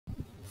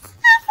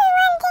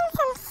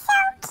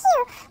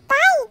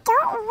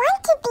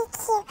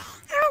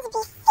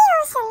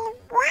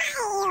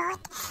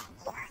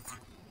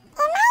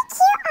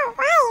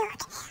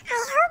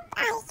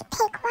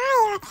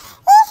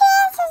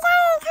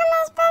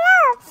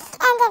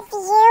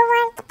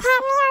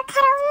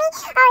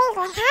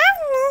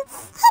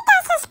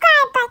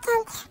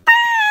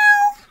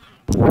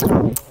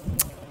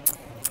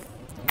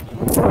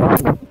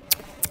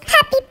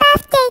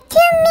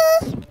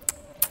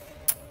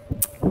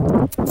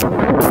I'm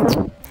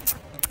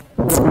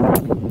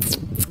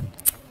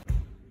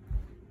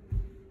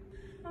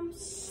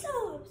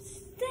so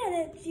upset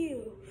at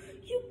you.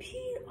 You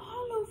peed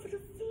all over the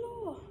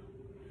floor.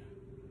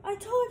 I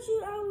told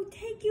you I would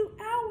take you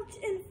out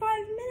in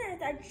 5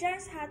 minutes. I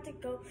just had to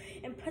go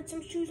and put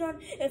some shoes on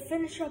and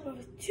finish up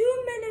with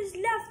 2 minutes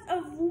left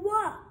of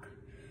work.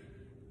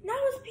 Now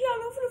it's pee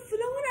all over the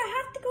floor and I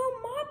have to go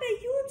mop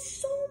it. You in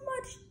so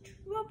much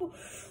trouble.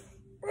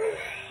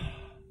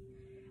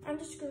 I'm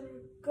just gonna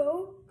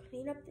go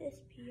clean up this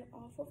pee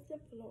off of the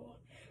floor.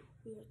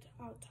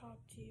 I'll talk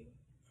to you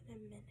in a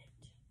minute.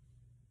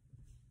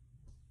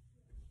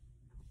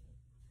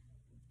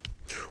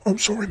 I'm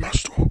sorry,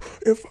 Master.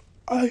 If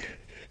I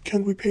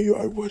can repay you,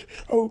 I would.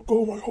 I would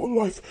go my whole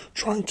life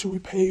trying to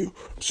repay you.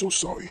 I'm so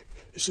sorry.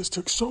 It just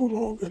took so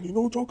long, and you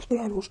know dogs and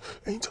animals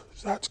ain't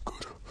that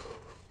good.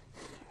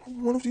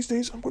 One of these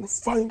days, I'm gonna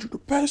find you the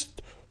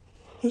best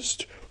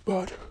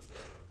spot.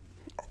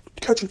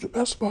 Catch you the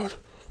best spot.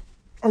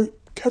 I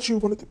catch you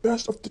one of the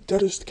best of the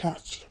deadest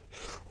cats.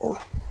 Or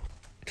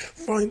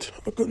find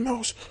a good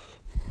mouse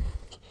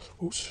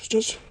who's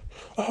just...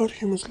 I heard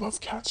humans love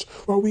cats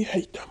while we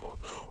hate them.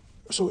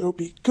 So it'll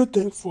be a good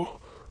thing for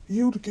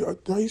you to get a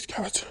nice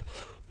cat,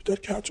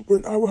 dead cat,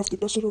 when I will have the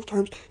best of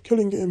times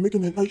killing it and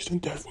making it nice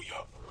and dead for you.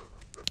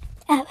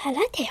 Oh,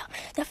 hello there.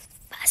 The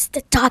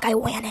first dog I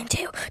ran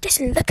into. Just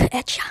look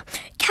at ya.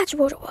 Cats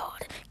rule the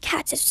world.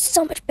 Cats is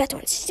so much better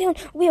and soon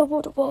we'll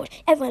rule the world.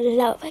 Everyone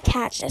loves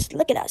cats. Just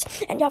look at us.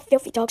 And y'all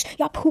filthy dogs,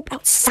 y'all poop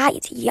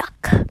outside.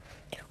 Yuck.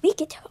 We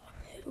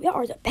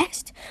are the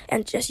best.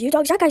 And just you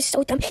dogs, y'all guys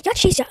so dumb. Y'all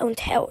chase your own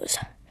tails.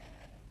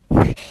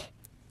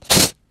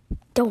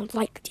 Don't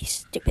like these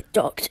stupid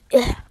dogs.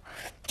 Ugh.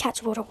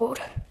 Cats rule the world.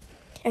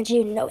 And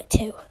you know it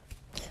too.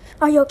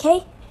 Are you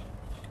okay?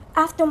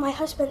 After my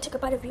husband took a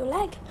bite of your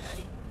leg,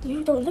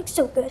 you don't look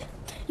so good.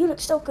 You look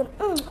so good.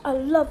 I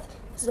love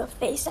the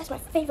face. That's my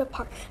favorite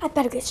part. I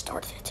better get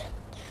started.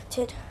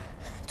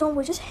 Don't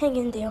worry, just hang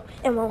in there.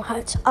 It won't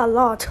hurt a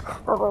lot. Hi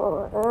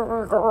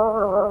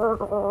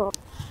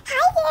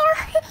there.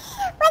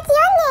 What's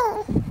your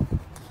name?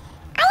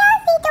 I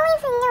honestly don't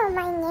even know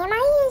my name. I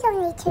use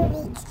only 2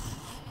 weeks.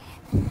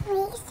 So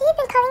you've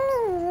been calling me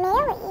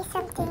Mary or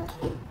something.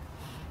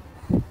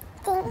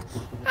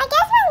 I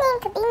guess my name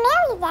could be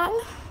Mary then.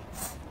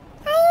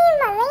 Hi,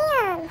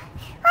 Mariam.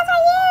 What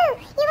are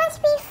you? You want to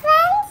be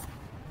friends?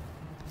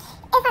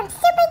 If I'm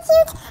super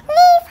cute,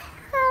 leave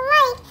a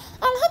like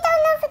and hit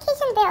those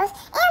notification bells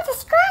and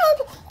subscribe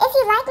if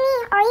you like me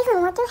or even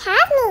want to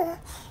have me.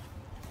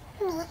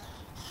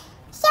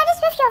 Share this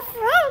with your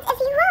friends if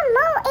you want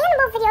more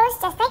animal videos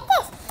just like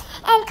this.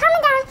 And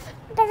comment down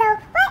below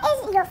what is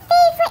your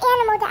favorite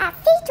animal that I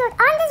featured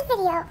on this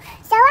video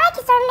so I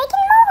can start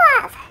making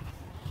more of.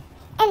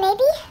 And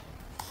maybe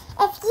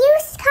if you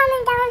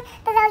comment down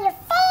below your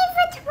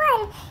favorite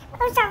one,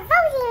 we'll start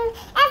voting.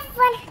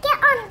 Everyone get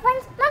on.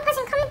 One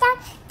person comment down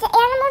the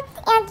animal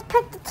and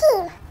put the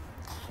team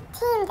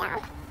down.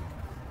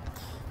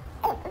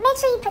 Make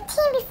sure you put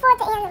team before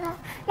the animal.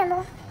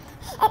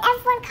 And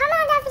everyone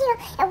comment on that video.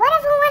 And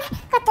whatever one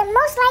got the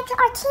most likes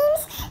or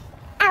teams,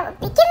 I will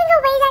be giving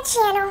away that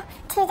channel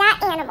to that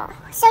animal.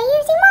 So you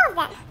see more of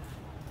them.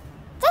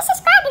 Just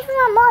subscribe if you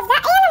want more of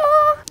that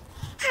animal.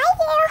 Hi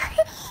there.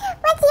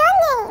 What's your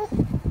name?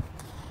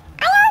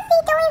 I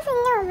honestly don't even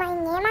know my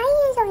name. I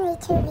use only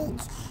 2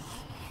 weeks.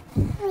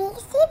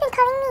 So you've been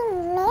calling me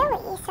Mary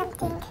or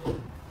something.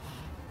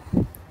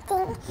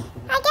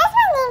 I guess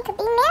my name could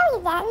be Mary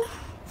then.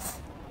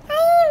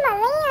 Hi,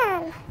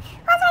 Mariam.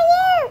 What are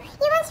you?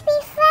 You want to be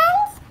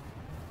friends?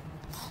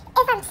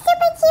 If I'm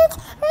super cute,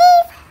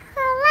 leave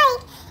a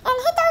like and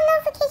hit those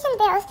notification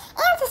bells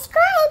and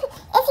subscribe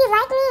if you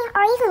like me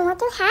or even want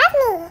to have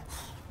me.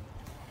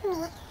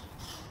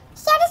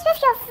 Share this with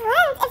your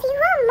friends if you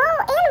want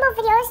more animal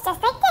videos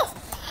just like this.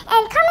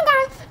 And comment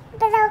down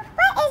below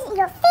what is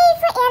your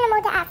favorite animal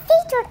that I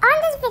featured on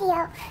this video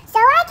so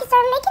I can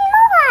start making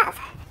more of.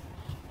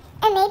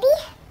 And maybe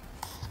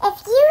if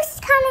you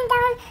comment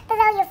down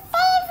below your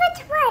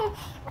favorite one,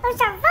 we'll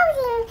start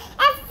voting.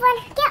 Everyone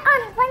get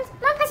on. One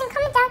person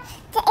comment down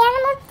the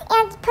animal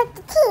and put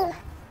the team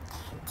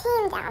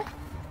down.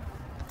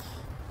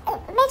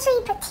 Make sure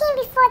you put team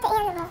before the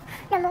animal.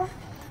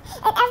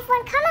 And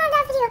everyone comment on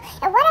that video.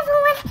 And whatever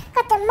one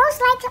got the most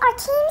likes or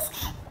teams,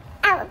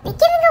 I will be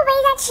giving away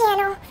that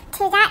channel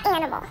to that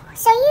animal.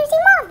 So you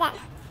see more of them.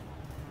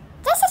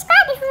 Just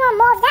subscribe if you want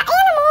more of that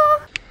animal.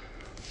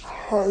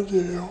 Hi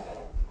there.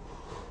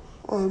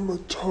 I'm a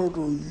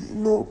turtle. You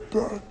know,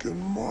 back in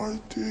my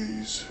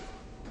days,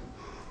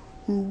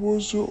 we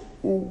wasn't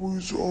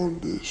always on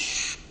the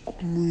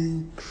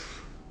screen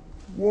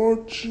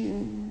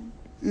watching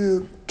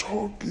and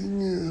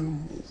talking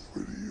animal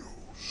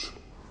videos.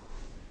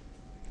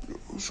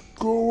 Just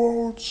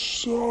go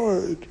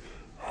outside,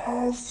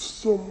 have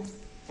some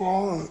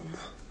fun,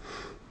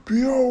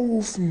 be out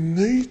with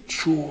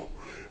nature,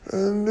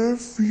 and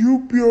if you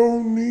be out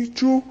with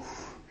nature,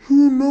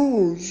 who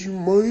knows, you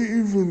might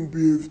even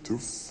be able to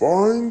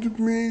find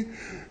me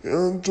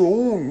and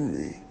own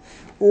me.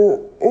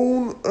 or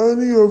own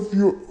any of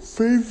your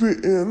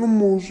favorite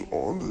animals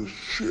on this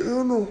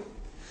channel.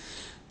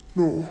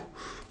 No,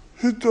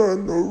 hit that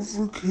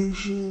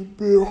notification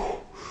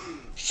bell,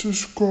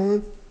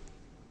 subscribe,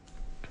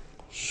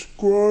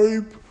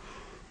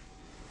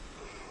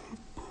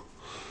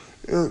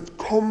 and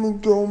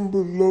comment down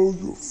below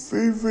your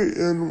favorite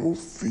animal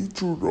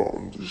featured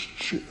on this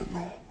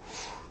channel.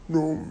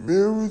 No,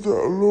 Mary, that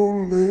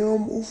little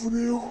lamb over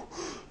there,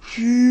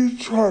 she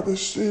tried to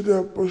say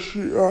that, but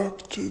she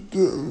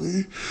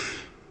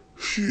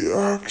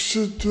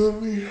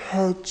accidentally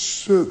had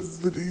said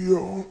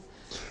video,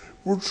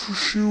 which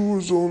she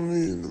was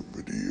only in the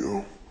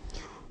video.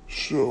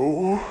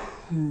 So,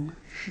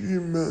 she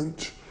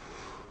meant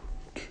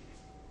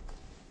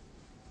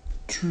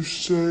to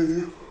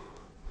say,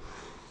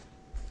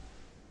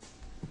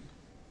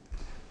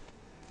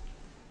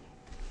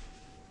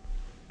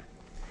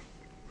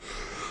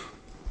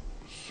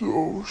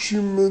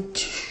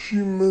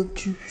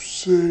 to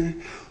say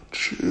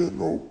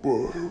channel,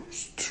 but it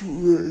was too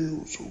late. It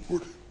was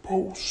already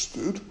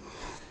posted.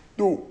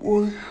 Don't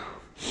worry.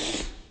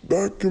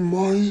 Back in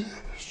my,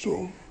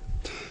 so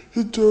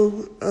hit up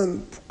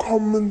and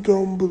comment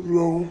down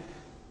below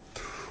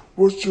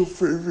what's your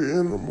favorite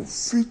animal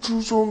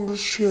features on the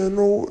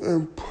channel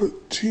and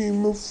put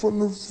team in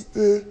front of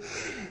it,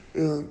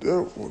 and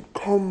everyone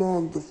comment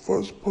on the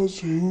first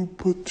person who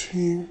put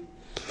team,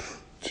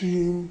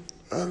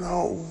 and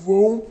I'll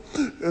vote,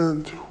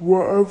 and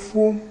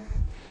whatever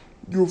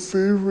your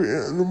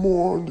favorite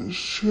animal on this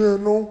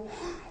channel,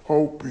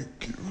 I'll be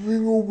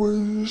giving away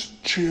this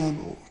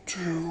channel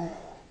to.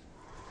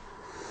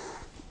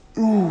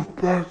 Ooh,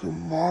 back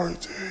in my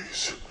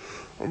days.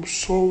 I'm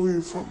sorry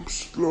if I'm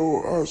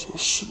slow as a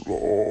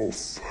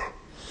sloth.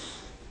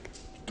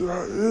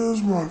 That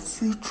is my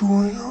future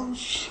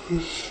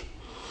answers.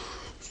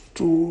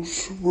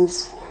 Those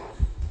with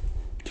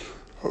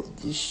have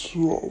the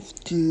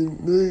sloth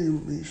DNA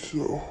in me,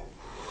 so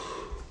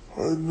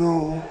I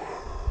know.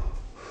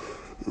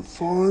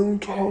 If I'm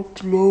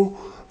talked low,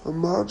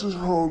 imagine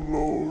how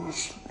low a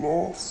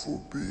sloth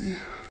will be.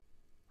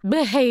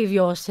 Behave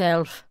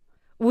yourself.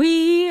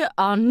 We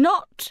are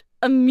not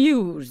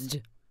amused.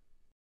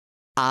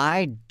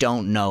 I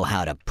don't know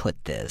how to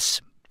put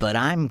this, but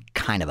I'm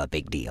kind of a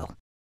big deal.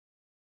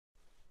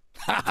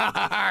 Ha ha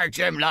ha,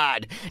 Jim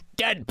lad!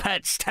 Dead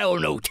pets tell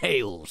no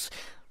tales.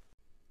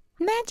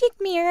 Magic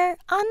mirror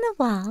on the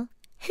wall.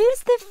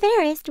 Who's the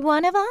fairest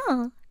one of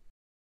all?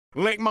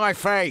 Lick my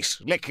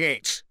face, lick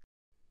it.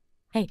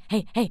 Hey,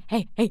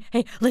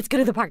 let's go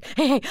to the park.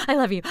 Hey, I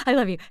love you.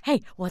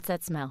 Hey, what's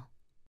that smell?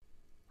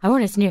 I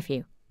want to sniff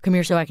you. Come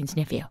here so I can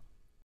sniff you.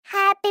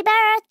 Happy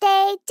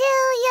birthday to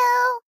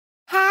you.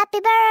 Happy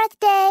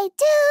birthday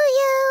to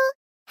you.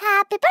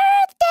 Happy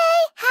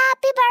birthday,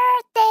 happy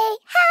birthday,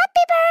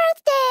 happy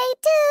birthday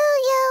to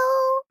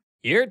you.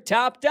 You're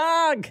top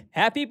dog.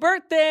 Happy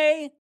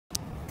birthday.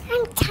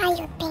 I'm tired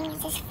of being as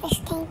this fish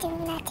tank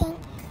doing nothing.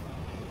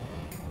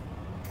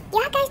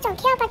 Y'all guys don't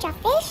care about your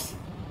fish?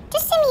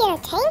 Just send me in a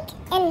tank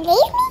and leave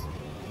me?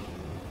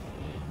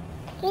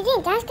 You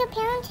think that's good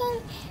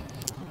parenting?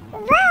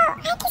 Wow,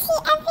 I can see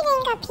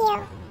everything up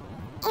here.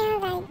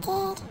 And I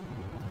did.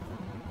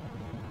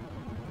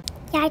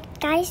 Yeah,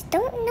 guys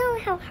don't know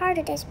how hard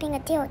it is being a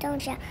deal,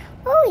 don't you?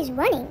 Always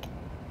running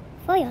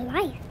for your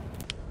life.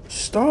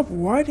 Stop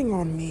whining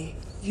on me.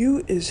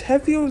 You is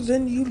heavier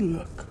than you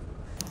look.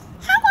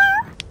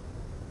 Hello.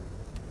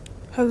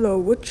 Hello,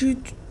 what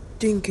you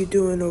think you're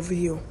doing over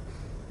here?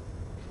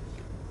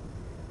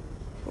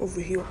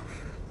 Over here.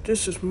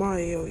 This is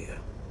my area.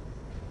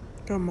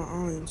 Got my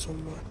eye on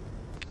someone.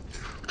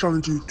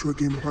 Challenge you to a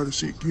game of hide and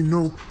seek. You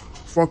know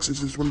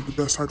Foxes is one of the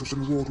best titles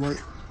in the world,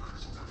 right?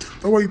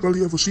 That's why you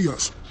barely ever see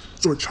us.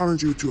 So I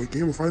challenge you to a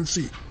game of hide and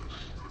seek.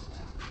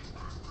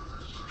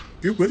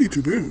 Get ready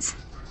to lose.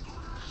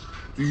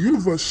 The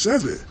universe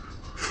says it.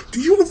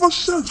 The universe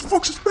says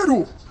Fox is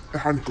better.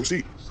 And hide and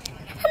seek.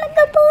 I'm a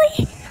good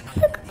boy.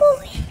 I'm a good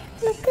boy.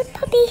 I'm a good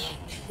puppy.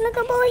 I'm a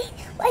good boy.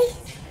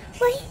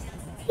 Wait.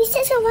 You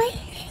said so right.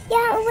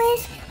 Yeah,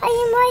 Liz. I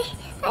am right.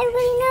 I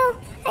really know.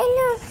 I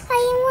know. I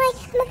am right.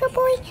 I'm a good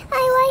boy.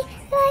 Right.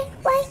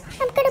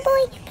 I'm a good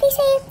boy. Please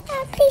say it.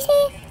 Please say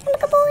it. I'm a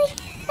good boy.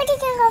 What are you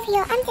doing over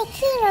here? I'm the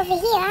king over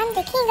here. I'm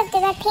the king of the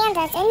red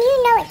pandas, and you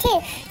know it too.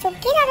 So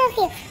get out of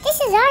here. This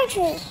is our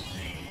tree.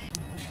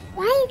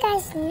 Why you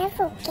guys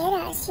never get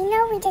us? You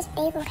know we just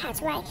bagel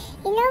cats, right?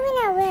 You know we're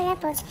not real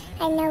nipples.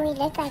 I know we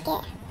look like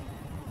it.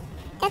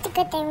 That's a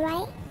good thing,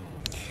 right?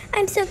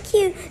 I'm so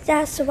cute.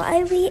 That's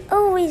why we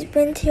always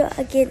win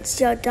against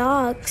your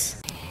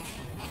dogs.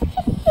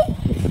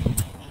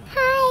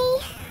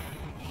 Hi.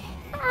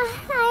 I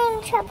am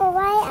in trouble,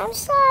 right? I'm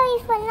sorry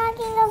for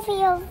knocking over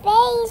your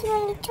vase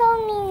when you told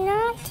me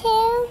not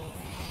to.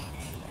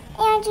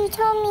 And you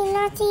told me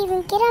not to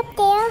even get up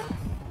there.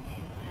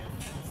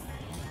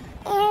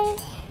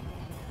 And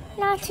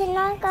not to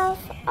knock off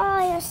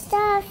all your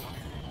stuff.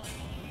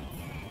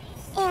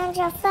 And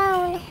your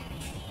phone.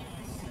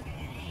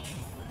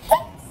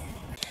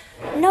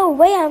 No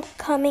way I'm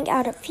coming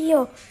out of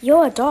here.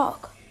 You're a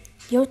dog.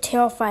 You're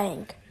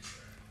terrifying.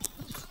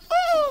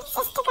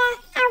 Sister girl,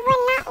 I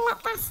will not let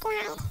that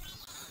slide. I'm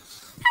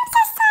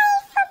so sorry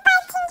for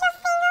biting your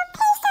finger.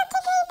 Please don't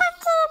take me back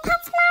to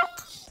PetSmart.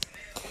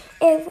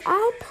 If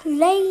I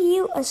play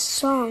you a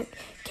song,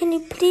 can you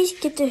please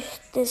get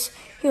this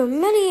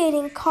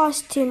humiliating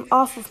costume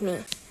off of me?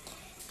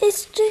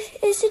 Is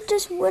it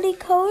just Woody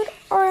cold,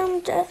 or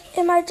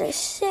am I just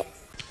sick?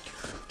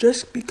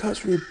 Just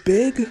because we're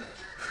big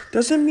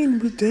doesn't mean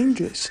we're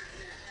dangerous.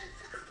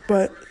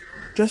 But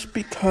just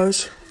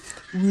because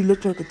we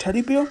look like a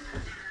teddy bear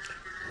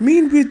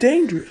mean we're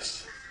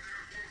dangerous.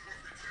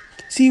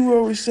 See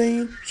what we're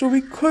saying? So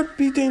we could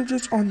be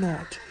dangerous or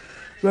not.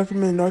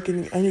 Recommend not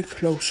getting any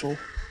closer.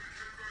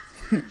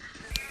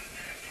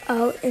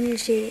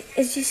 OMG,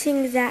 is you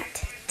sing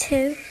that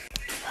too?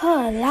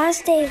 Oh,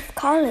 last day of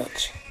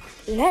college.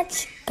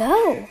 Let's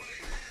go.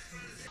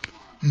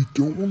 You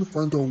don't want to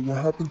find out what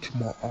happened to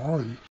my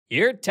eye.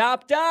 You're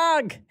top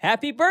dog.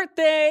 Happy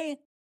birthday.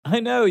 I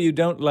know you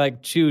don't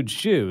like chewed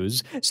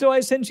shoes, so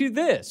I sent you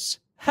this.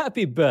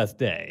 Happy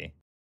birthday.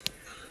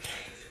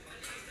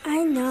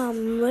 I know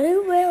I'm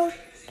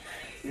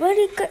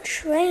really good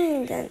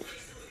trained and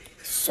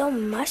so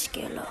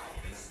muscular.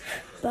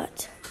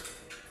 But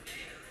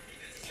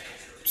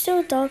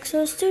so dog,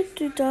 so still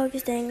do dog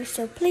things,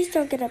 so please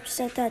don't get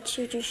upset that I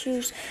chewed your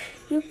shoes.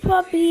 You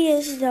probably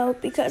is though,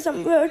 because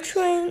I'm well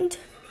trained.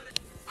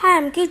 Hi,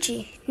 I'm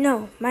Gucci.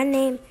 No, my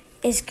name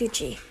is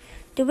Gucci.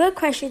 The real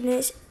question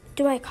is,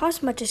 do I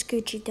cost much as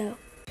Gucci though?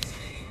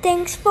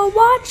 Thanks for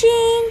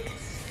watching!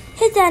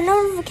 Hit that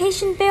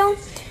notification bell,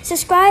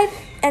 subscribe,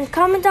 and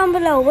comment down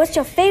below what's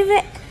your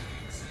favorite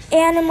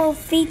animal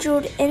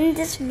featured in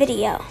this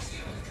video.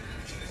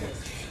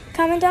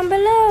 Comment down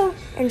below,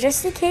 and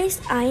just in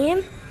case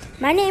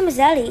my name is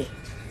Ellie.